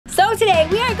So today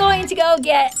we are going to go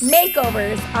get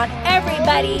makeovers on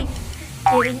everybody.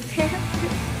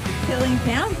 Feeling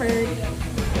pampered.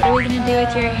 What are we gonna do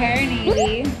with your hair,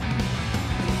 Navy?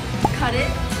 Cut it?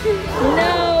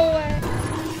 No.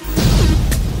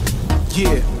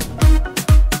 Yeah.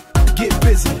 Get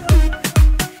busy.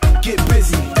 Get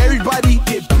busy. Everybody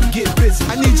get busy.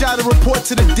 I need y'all to report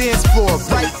to the dance floor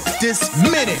right this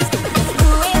minute.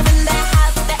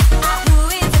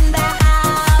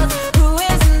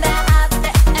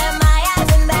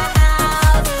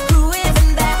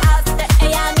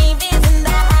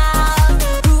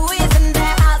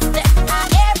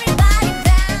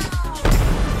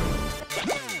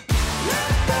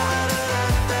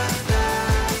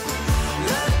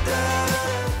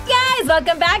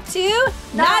 Welcome back to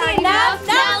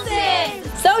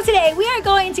notenoughnelsons. So today we are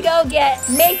going to go get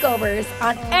makeovers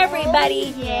on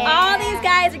everybody. All these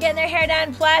guys are getting their hair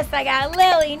done. Plus I got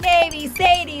Lily, Navy,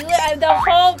 Sadie, the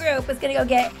whole group is gonna go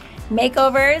get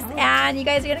makeovers, and you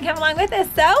guys are gonna come along with us.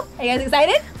 So are you guys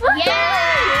excited? Yeah!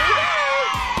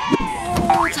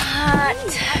 Oh, it's hot.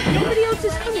 Nobody else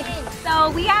is coming.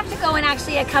 So we have to go in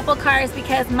actually a couple cars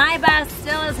because my bus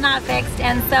still is not fixed,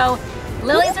 and so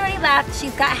Lily's already left.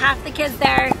 She's got half the kids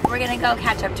there. We're gonna go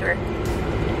catch up to her.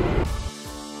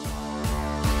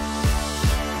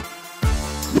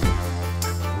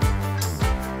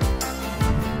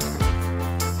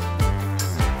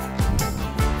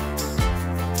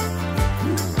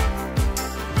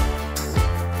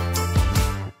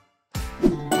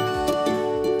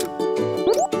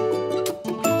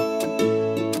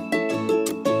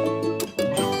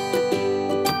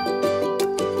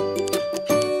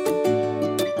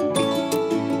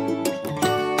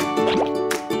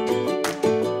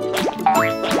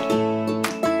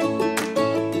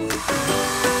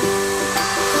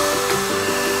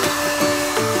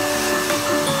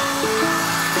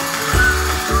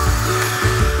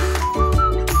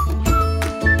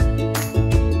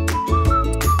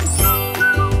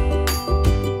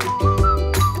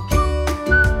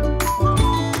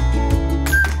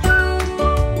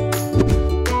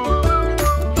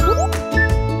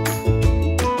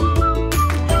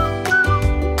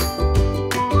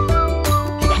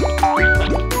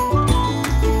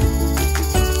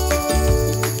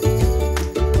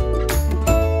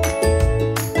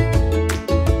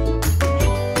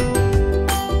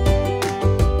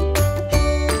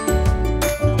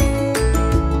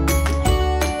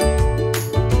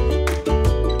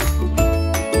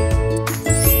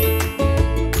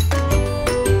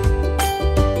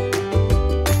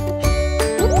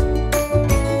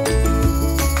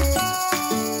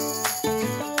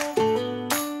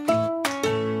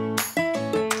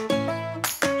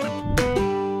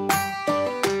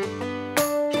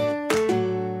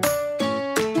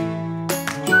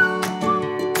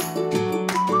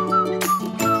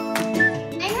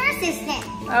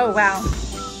 Oh wow.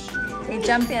 They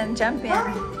jump in, jump in.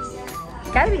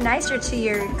 Gotta be nicer to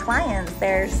your clients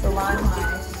there, salon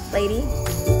lady.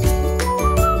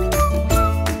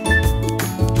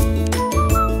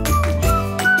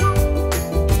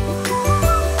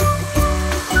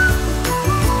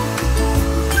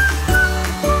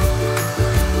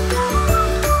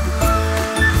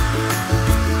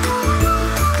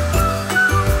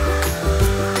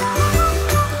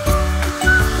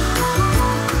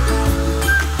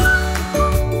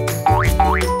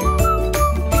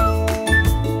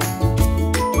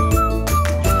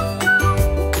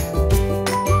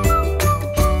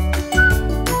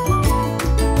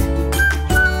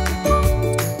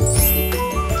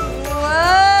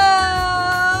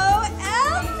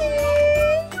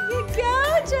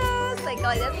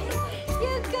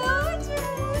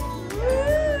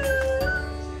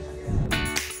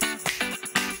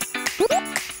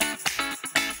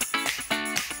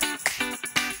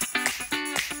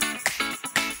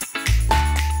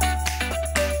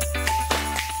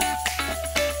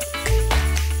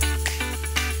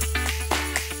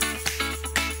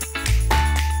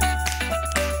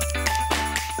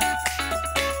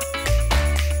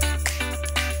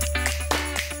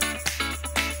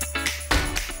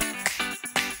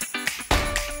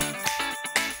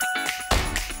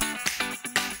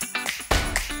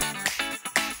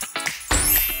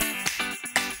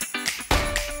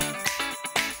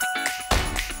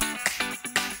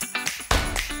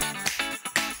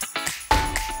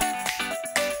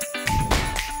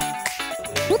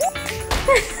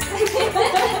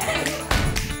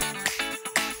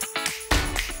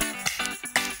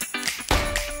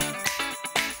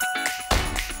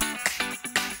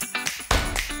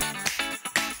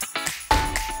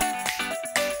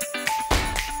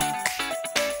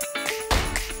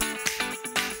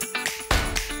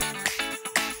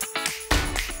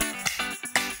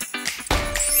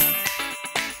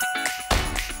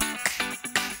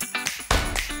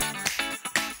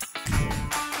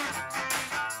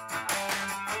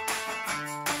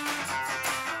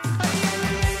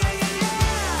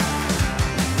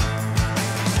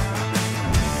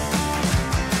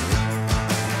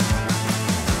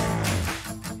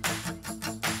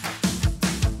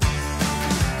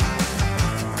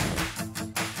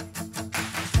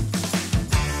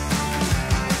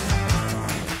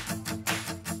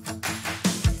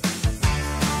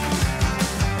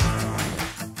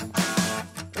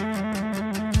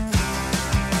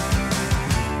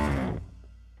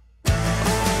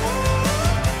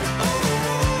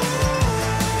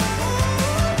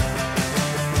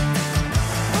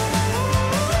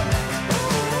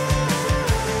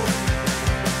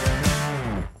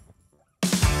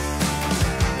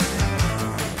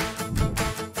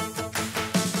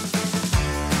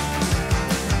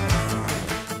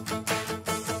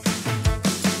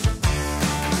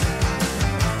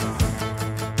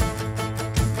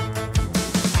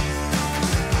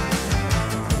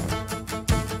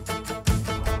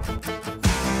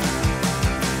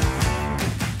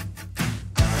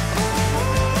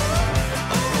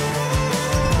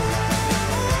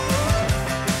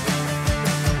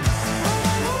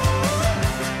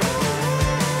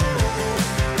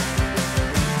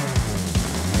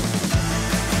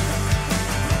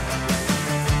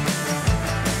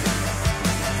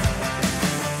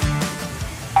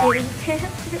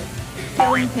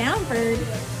 Feeling pampered.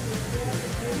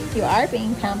 You are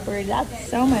being pampered. That's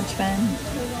so much fun.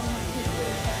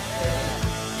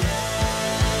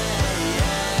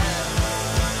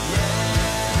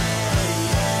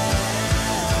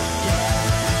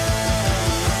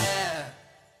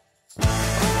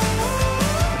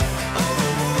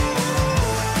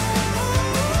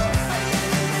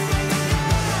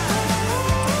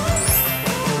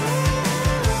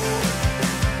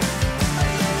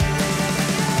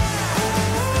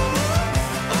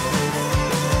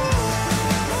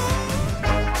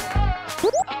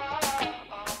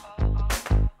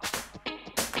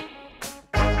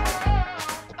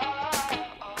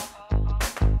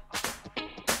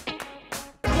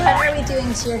 What are we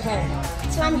doing to your hair?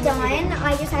 So I'm done.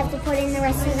 I just have to put in the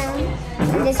rest of them.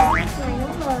 And this is my final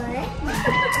look. This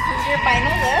is your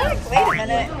final look? Wait a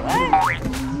minute.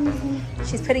 What?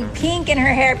 She's putting pink in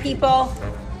her hair, people.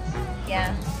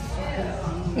 Yeah.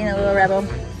 Being a little rebel.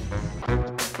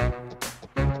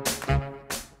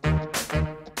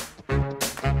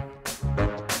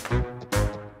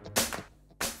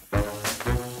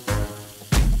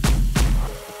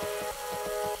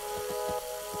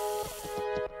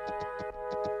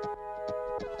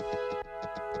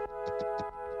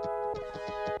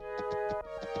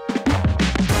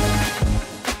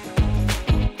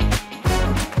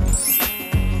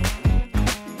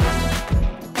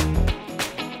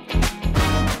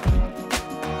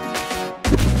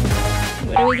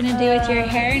 What are we gonna do with your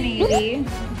hair, Navy?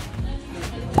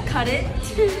 Cut it.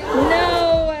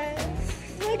 No!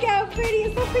 Look how pretty.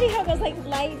 It's so pretty how it goes like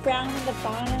light brown at the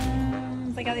bottom.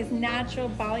 It's like all this natural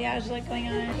balayage look going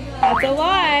on. That's a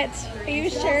lot. Are you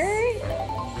sure?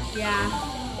 Yeah.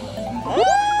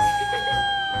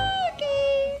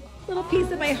 Okay. Little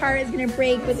piece of my heart is gonna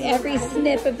break with every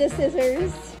snip of the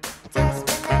scissors.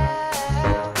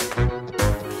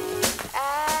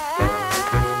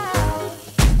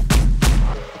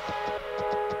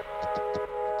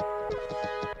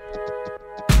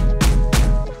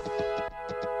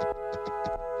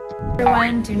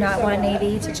 Everyone do not want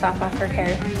Navy to chop off her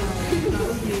hair.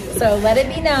 So let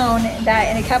it be known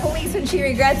that in a couple weeks when she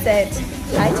regrets it,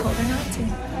 I told her not to.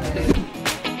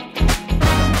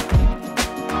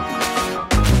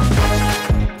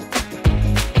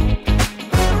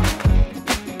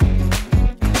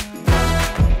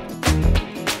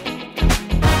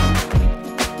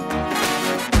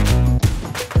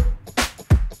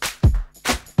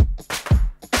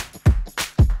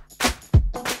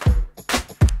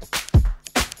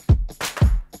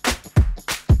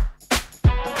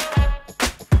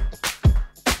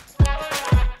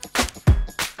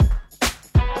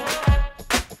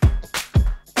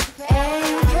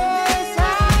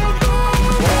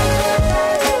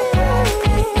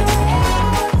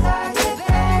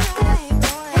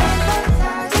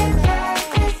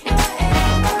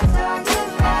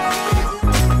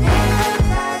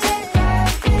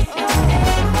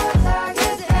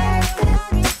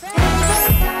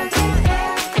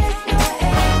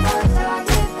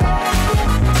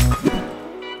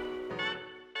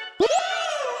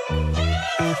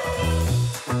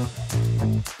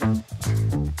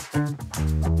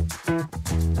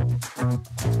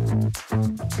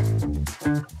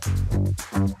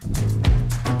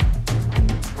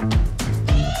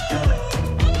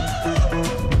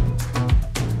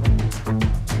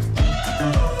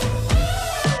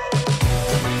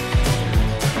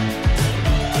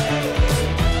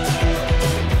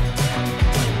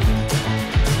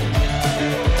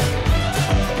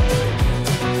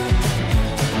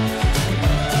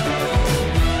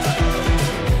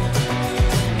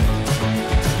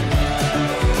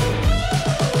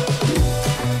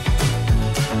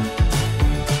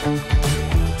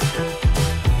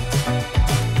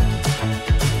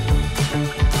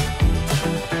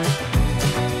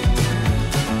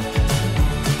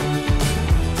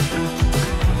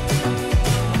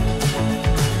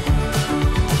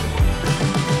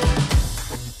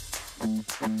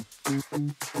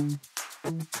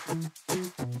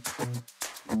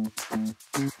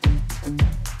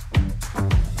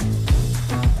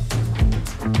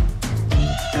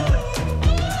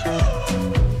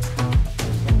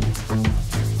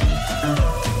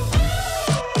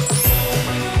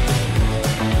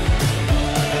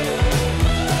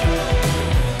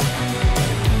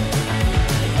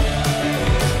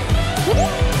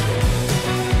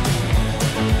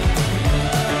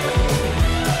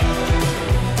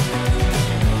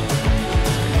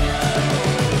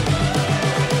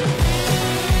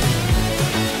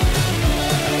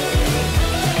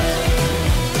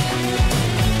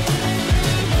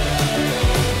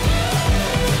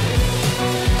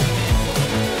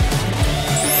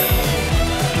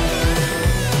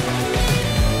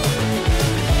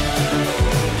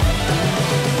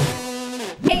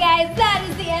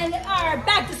 in our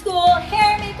back to school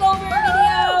hair makeover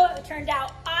video. It turned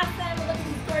out awesome. Look at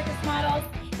these gorgeous models.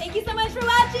 Thank you so much for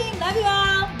watching. Love you all.